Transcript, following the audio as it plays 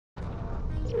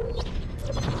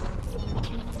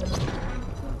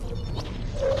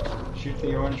Shoot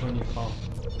the orange when you fall.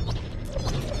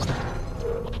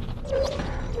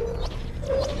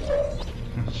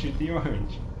 Shoot the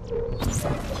orange.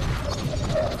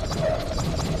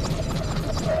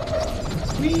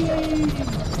 Whee!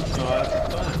 Oh, that's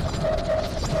fun.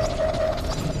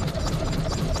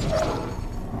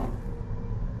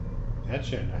 That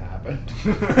shouldn't have happened.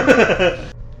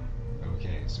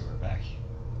 Okay, so we're back.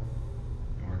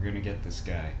 And we're gonna get this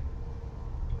guy.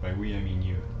 By we, I mean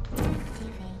you.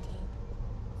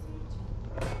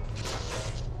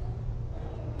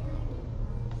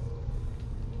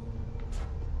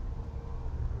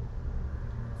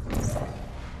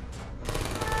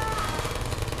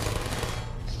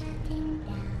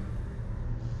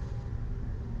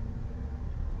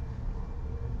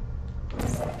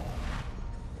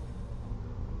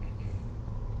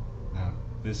 Now,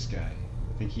 this guy,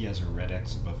 I think he has a red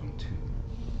X above him too.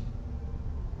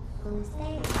 Who's there?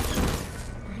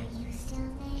 Are you still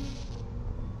there?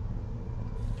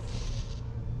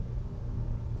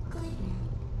 Good night.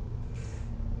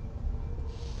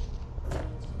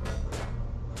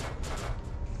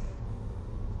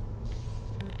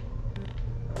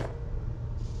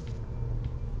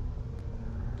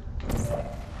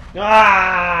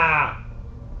 Ah!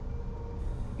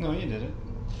 No, you did it.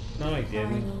 No, I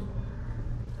didn't.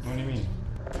 What do you mean?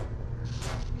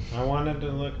 I wanted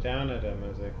to look down at him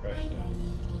as I crushed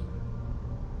him.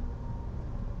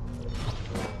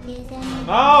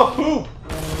 Oh, poop!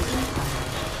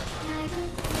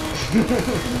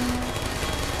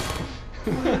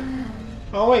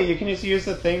 Oh wait, you can just use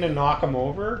the thing to knock him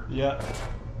over? Yeah.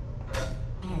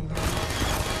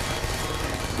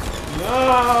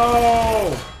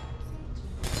 No!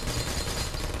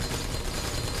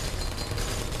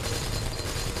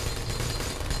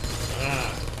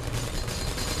 Ah.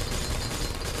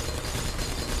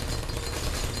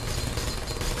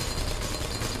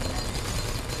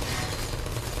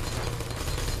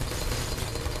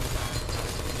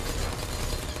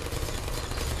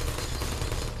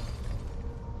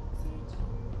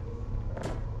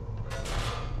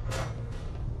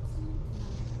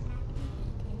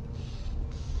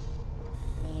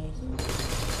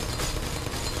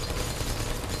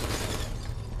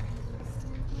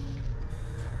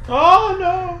 Oh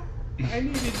no! I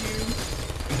needed you.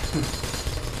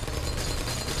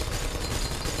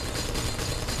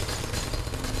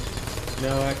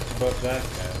 No X above that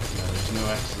guy. No, there's no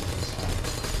X's this time.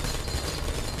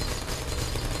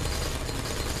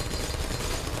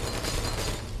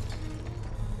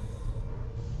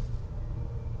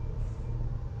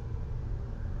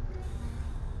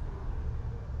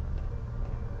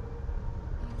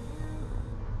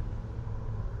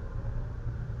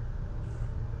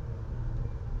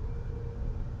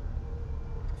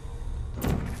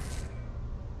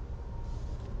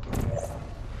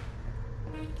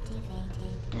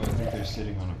 Well, I think they're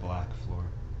sitting on a black floor.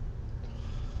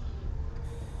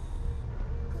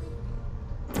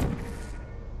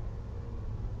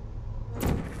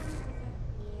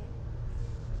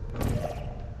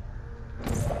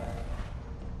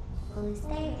 Who's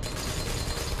there?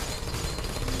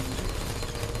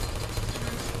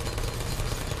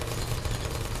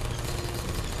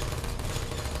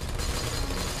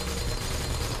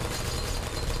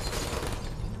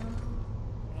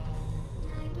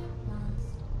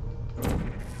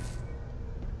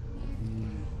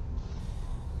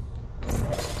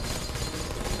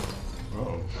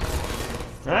 Uh-oh.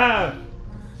 Ah!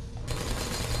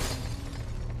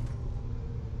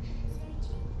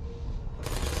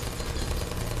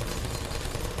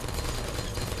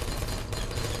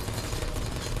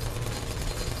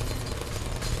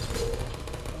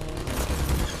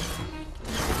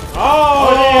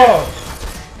 Oh!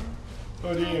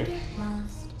 Oh dear.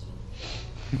 Lost.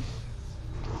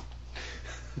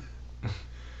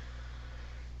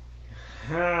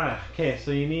 Ah, okay,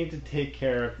 so you need to take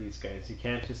care of these guys. You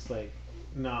can't just like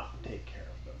not take care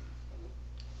of them.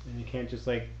 And you can't just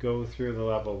like go through the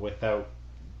level without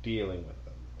dealing with them.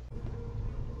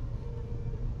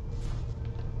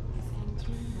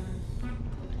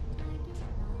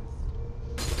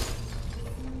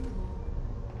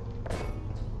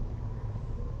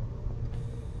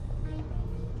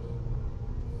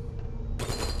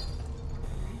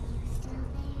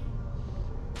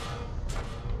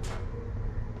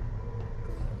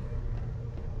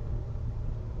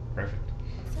 Perfect.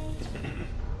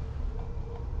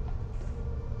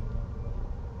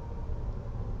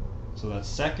 So that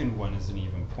second one isn't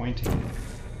even pointing.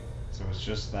 So it's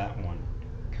just that one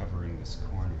covering this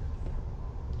corner.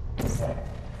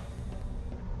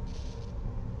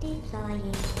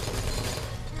 Deploying.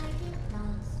 Target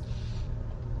lost.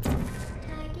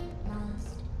 Target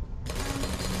lost.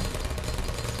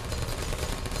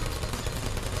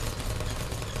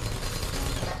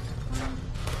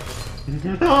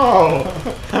 No!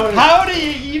 How do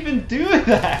you even do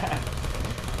that?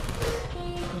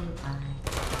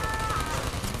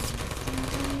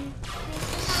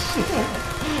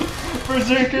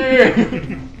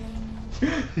 Berserker!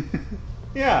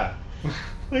 Yeah,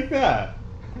 like that.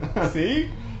 See?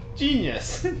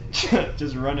 Genius.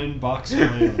 Just run in box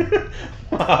flailing.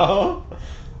 Wow.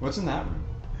 What's in that room?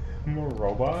 More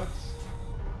robots?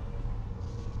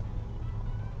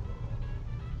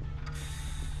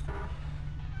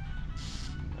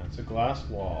 That's a glass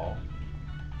wall.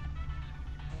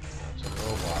 That's a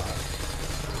robot.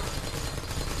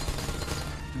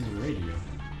 There's a radio.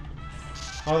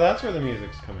 Oh, that's where the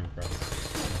music's coming from.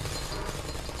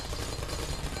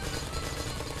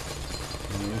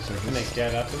 Can they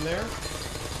get up in there?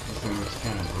 This thing looks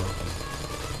kind of broken.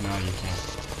 No, you can't.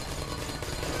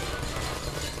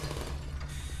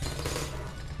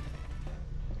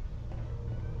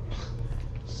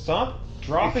 Stop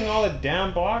dropping all the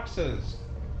damn boxes.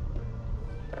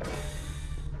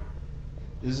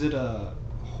 Is it a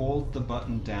hold the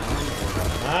button down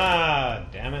Ah,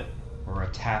 damn it. or a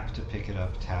tap to pick it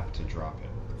up, tap to drop it?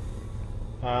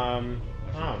 I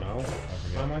don't know.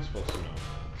 forget. How am I supposed to know?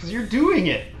 Because you're doing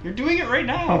it! You're doing it right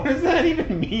now! What does that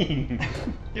even mean?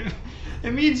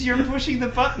 It means you're pushing the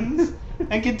buttons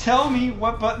and can tell me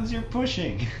what buttons you're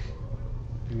pushing.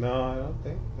 No, I don't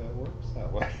think that works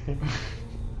that way.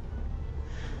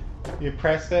 You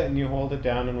press it and you hold it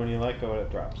down, and when you let go,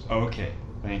 it drops. Okay,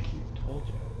 thank you. Told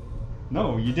you.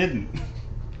 No, you didn't.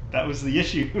 That was the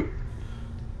issue.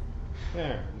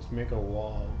 There, just make a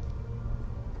wall.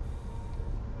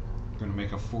 Gonna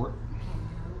make a fort.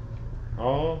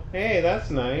 Oh, hey, that's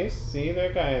nice. See,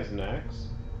 that guy has necks.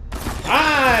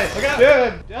 Ah, Look out!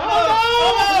 good.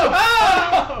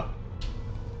 Oh!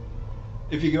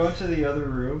 If you go into the other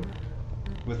room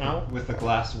with Ow. with the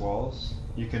glass walls,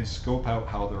 you can scope out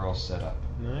how they're all set up.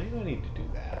 No, you don't need to do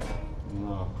that.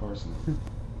 No, of course not.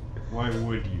 Why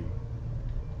would you?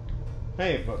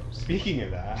 Hey, but speaking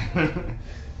of that.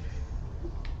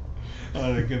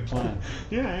 Oh, a good plan.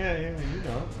 Yeah, you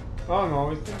know. Oh, I'm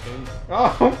always thinking.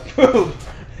 Oh, poop!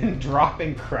 And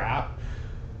dropping crap.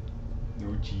 No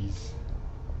jeez.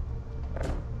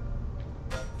 There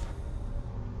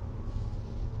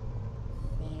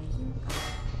you go.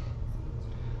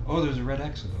 Oh, there's a red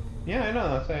X with them. Yeah, I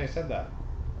know. That's why I said that.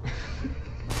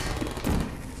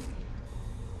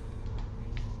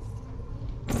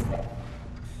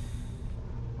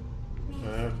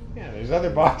 Yeah, there's other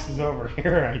boxes over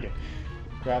here. I can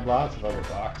grab lots of other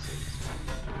boxes.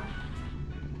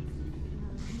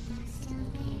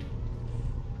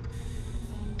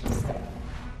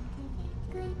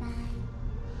 Goodbye.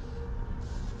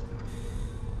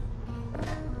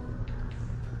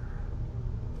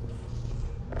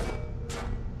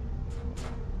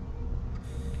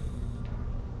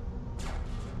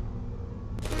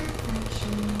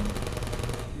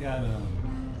 Yeah, no.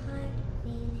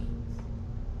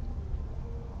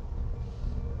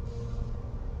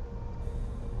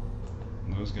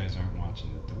 Those guys aren't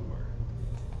watching the door.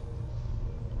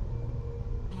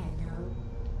 Hello.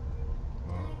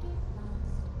 Well,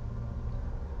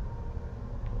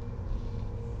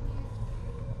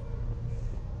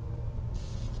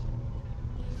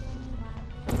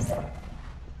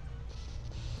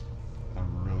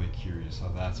 I'm really curious how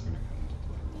that's going to come into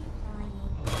play.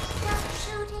 Stop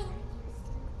shooting.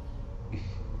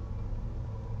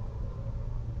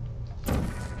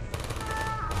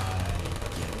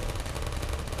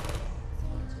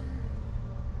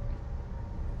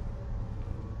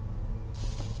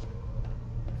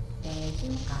 There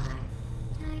you are.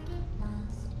 Target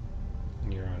lost.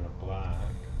 You're on a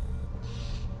black.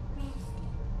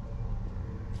 Resting.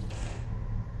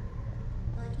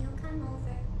 But you come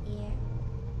over here.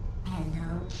 Hello.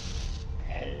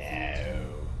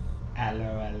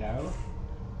 Hello. Hello.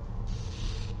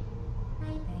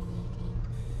 Hibernating.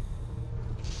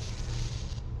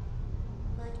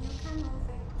 But you come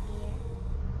over here.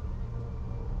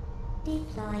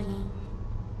 Deploying.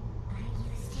 Are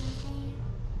you still there?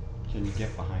 Can you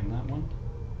get behind that one?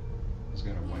 It's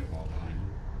got a white wall behind you.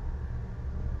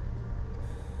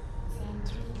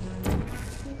 Sentry.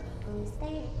 Who's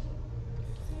there?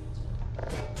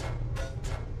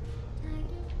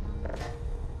 Target lost.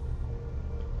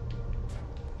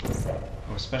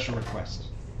 Oh, special request.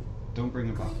 Don't bring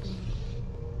a box.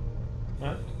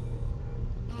 What?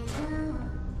 Hello.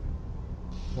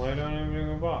 Why don't I bring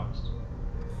a box?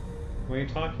 What are you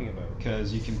talking about?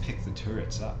 Because you can pick the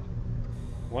turrets up.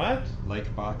 What?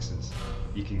 Like boxes.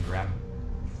 You can grab them.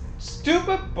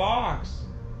 Stupid box!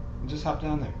 And just hop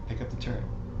down there. Pick up the turret.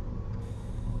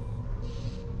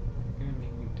 You're gonna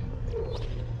make me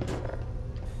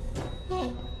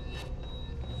die.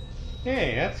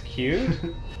 Hey, that's cute.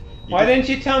 Why didn't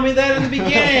you tell me that in the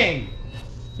beginning?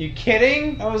 You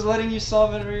kidding? I was letting you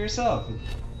solve it for yourself.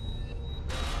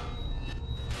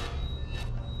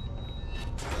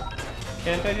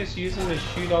 Can't I just use them to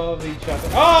shoot all of each other?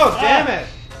 Oh, damn it!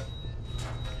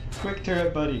 Quick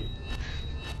turret, buddy.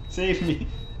 Save me.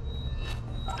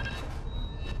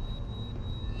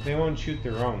 They won't shoot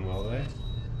their own, will they?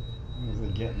 As they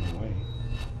get in the way.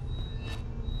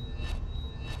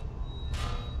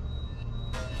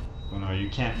 Oh no, you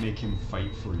can't make him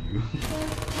fight for you.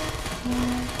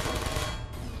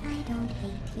 I don't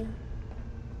hate you.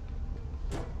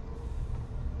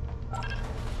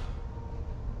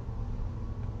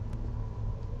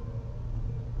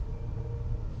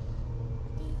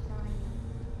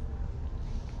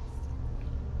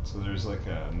 So there's like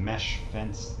a mesh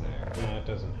fence there. No, it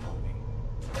doesn't help me.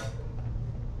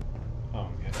 Oh,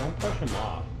 yeah, don't push him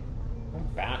off.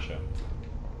 Don't bash him.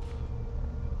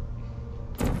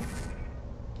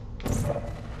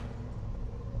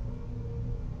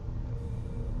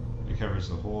 It covers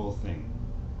the whole thing.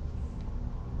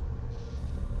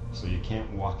 So you can't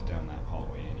walk down that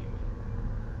hallway anyway.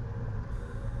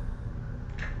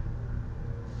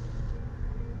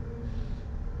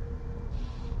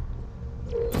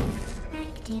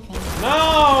 Activate.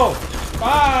 No!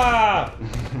 Ah!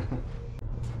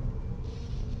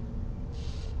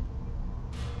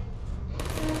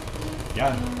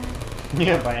 Yeah.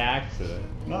 Yeah, by accident.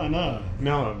 No, no.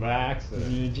 No, by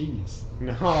accident. You're a genius.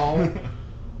 No.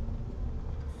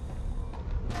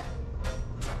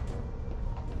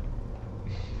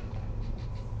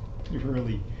 You're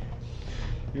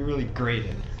really great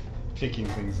at picking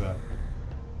things up.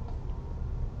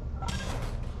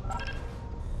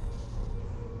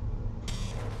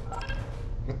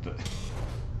 What the?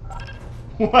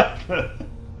 What the?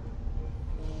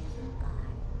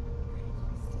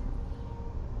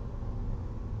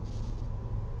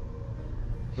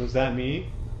 Was that me?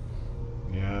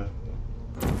 Yeah.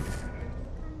 That's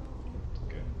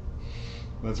good.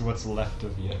 That's what's left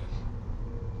of you.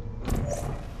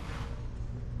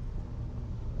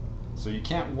 So you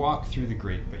can't walk through the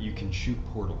grate, but you can shoot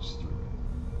portals through it.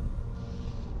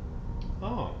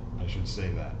 Oh, I should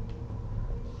say that.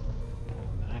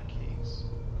 in that case.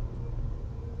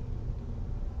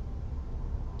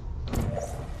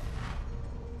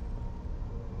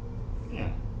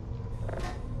 Yeah.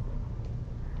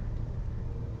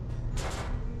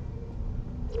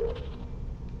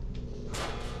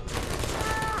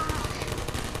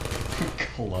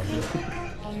 Club it.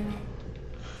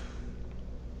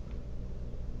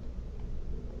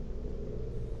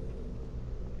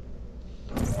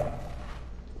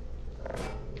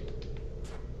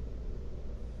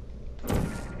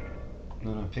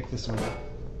 No, pick this one up.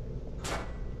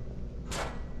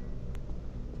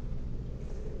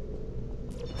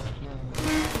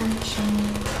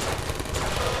 Malfunctioning.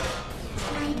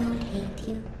 I don't hate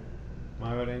you.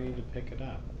 Why would I need to pick it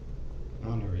up?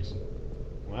 Oh, no reason.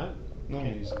 What? No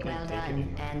reason. Well take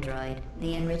done, it. Android.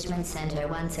 The Enrichment Center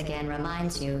once again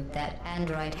reminds you that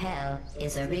Android Hell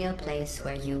is a real place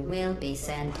where you will be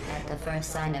sent at the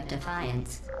first sign of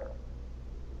defiance.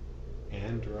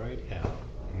 Android hell.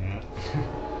 Yeah.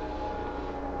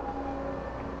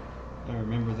 I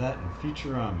remember that in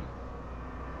Futurama.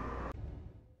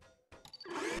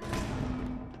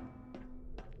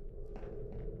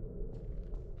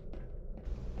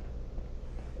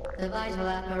 The vital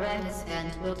apparatus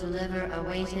vent will deliver a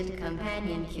weighted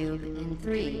companion cube in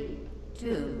 3,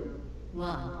 2,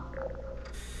 1.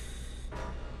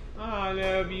 I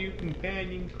love you,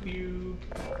 companion cube.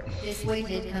 This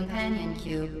weighted companion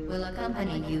cube will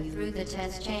accompany you through the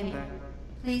test chamber.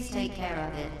 Please take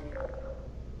care of it.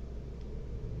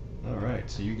 Alright,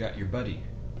 so you got your buddy.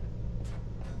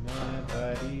 My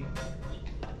buddy,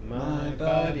 my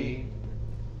buddy.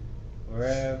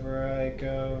 Wherever I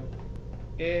go,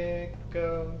 it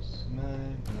goes.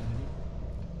 My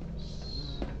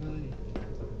buddy.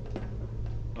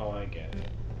 Oh, I get it.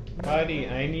 Buddy,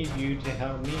 I need you to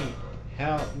help me.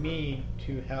 Help me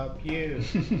to help you.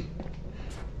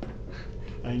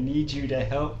 I need you to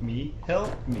help me.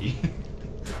 Help me.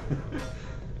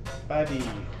 Buddy,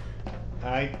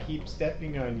 I keep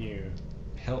stepping on you.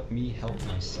 Help me help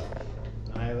myself.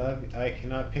 I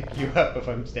cannot pick you up if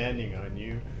I'm standing on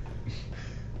you.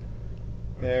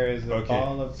 There is a Okay.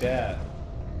 ball of death.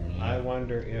 I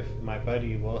wonder if my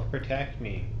buddy will protect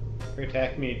me.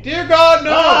 Protect me. Dear God,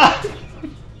 no! Ah!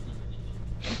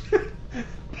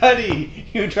 Buddy,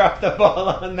 you dropped the ball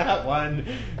on that one.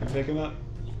 Pick him up.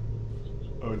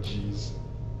 Oh, jeez.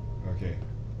 Okay.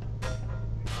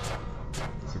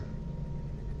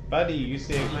 Buddy, you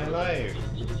saved my life.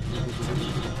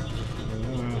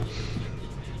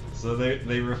 So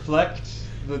they reflect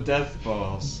the death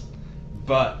balls,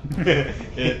 but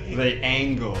they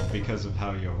angle because of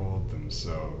how you hold them.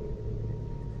 So,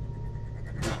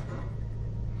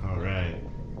 all right.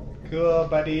 Cool,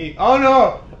 buddy. Oh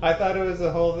no! I thought it was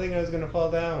the whole thing. I was gonna fall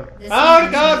down. This Oh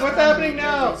is God! What's the happening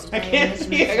now? largest I can't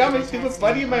see. I got my stupid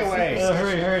buddy in my way.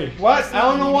 Hurry! What? I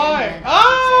don't know why.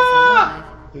 Ah!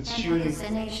 It's And shooting.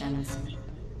 hallucinations.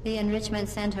 The Enrichment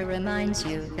Center reminds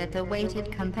you that the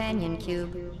weighted companion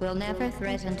cube will never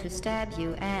threaten to stab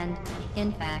you and,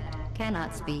 in fact,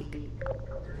 cannot speak.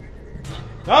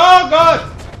 Oh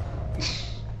God!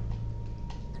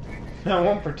 That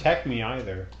won't protect me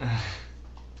either.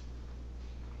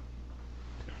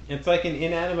 It's like an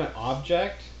inanimate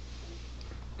object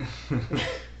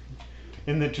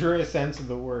in the truest sense of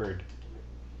the word.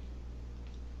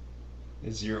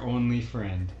 It's your only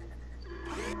friend.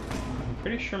 I'm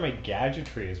pretty sure my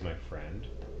gadgetry is my friend.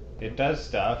 It does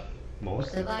stuff.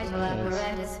 Most The of it. vital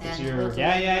apparatus It's that your- will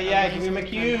Yeah, deliver give me my weighted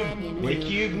cube. companion Wait,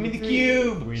 cube, give me the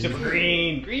cube. Wait. Super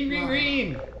green.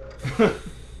 Green.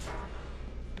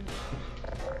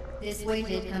 This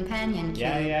weighted companion cube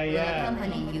Yeah. will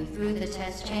accompany you through the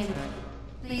test chamber.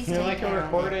 Please You're take like care a of it.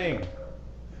 recording.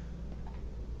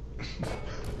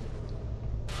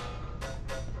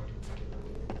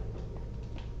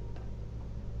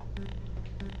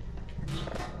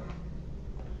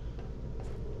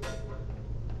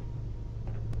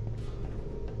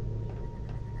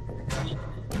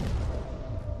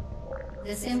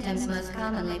 The symptoms most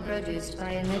commonly produced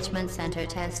by Enrichment Center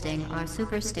testing are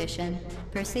superstition,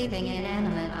 perceiving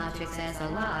inanimate objects as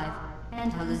alive,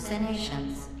 and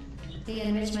hallucinations. The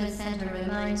Enrichment Center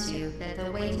reminds you that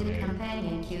the weighted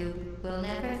companion cube will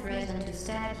never threaten to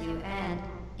stab you and,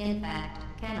 in fact,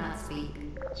 cannot speak.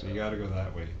 So you gotta go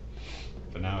that way.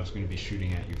 But now it's going to be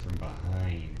shooting at you from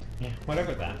behind. Yeah,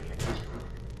 whatever that means.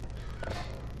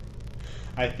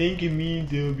 I think it means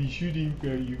they'll be shooting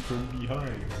at you from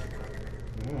behind.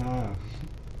 Ah.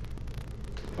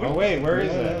 Oh wait, where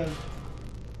is it?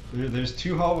 There's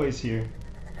two hallways here.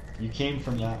 You came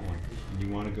from that one, and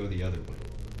you want to go the other one.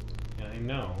 Yeah, I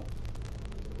know.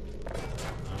 I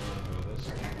wanna go this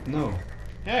way. No,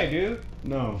 Yeah, I do.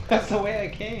 no, That's the way I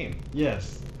came.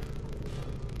 yes.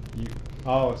 You,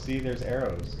 Oh, see, there's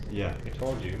arrows. yeah. I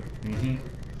told you. Mm-hmm.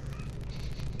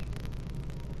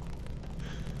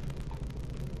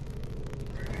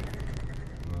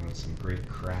 Oh, that's some great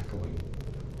crackling.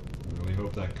 I really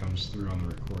hope that comes through on the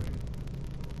recording.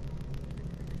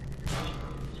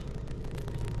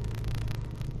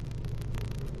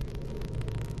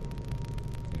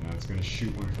 Yeah, it's gonna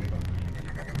shoot one from behind.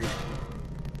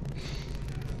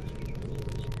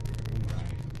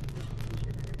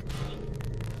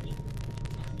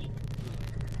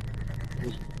 Oh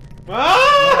my.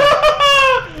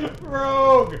 Ah!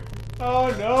 Rogue!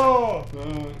 Oh no!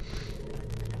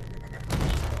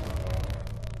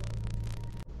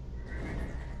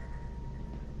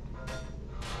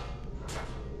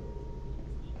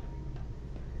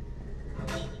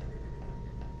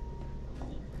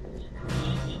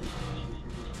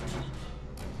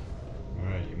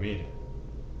 Alright, you made it.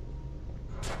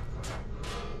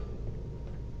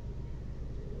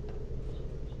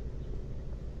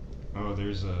 Oh,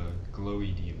 there's a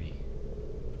glowy dealy.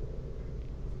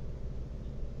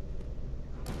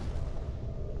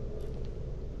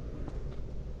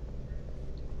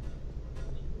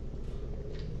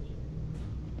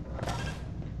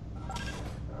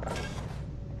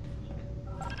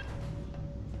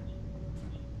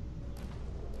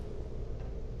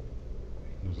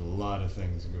 There's a lot of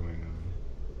things going on.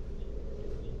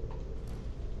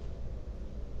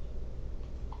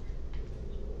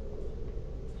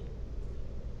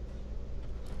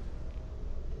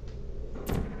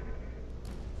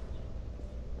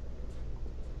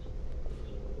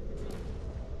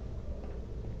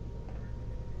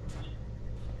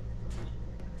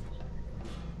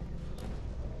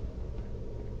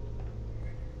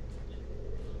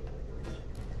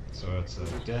 So it's a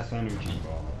death energy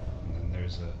ball, and then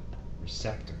there's a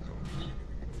receptacle.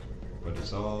 But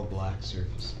it's all black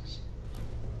surfaces.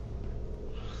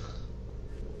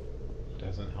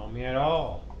 Doesn't help me at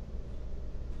all.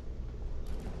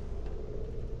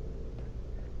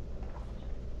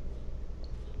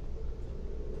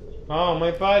 Oh,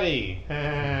 my buddy.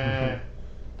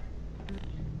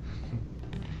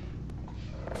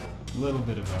 little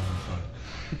bit of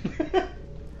having fun.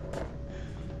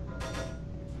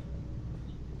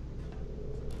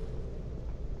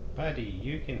 Buddy,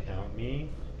 you can help me.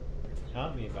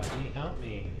 Help me, buddy, help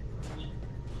me.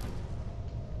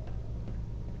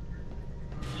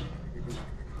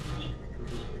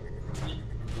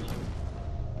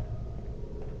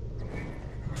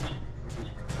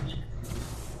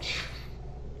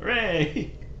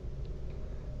 Hooray!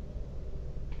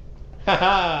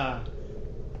 Haha!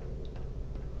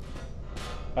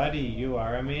 Buddy, you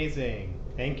are amazing.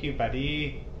 Thank you,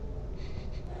 buddy.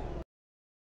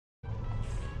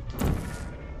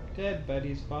 Dead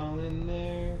buddies fall in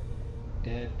there.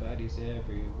 Dead buddies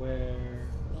everywhere.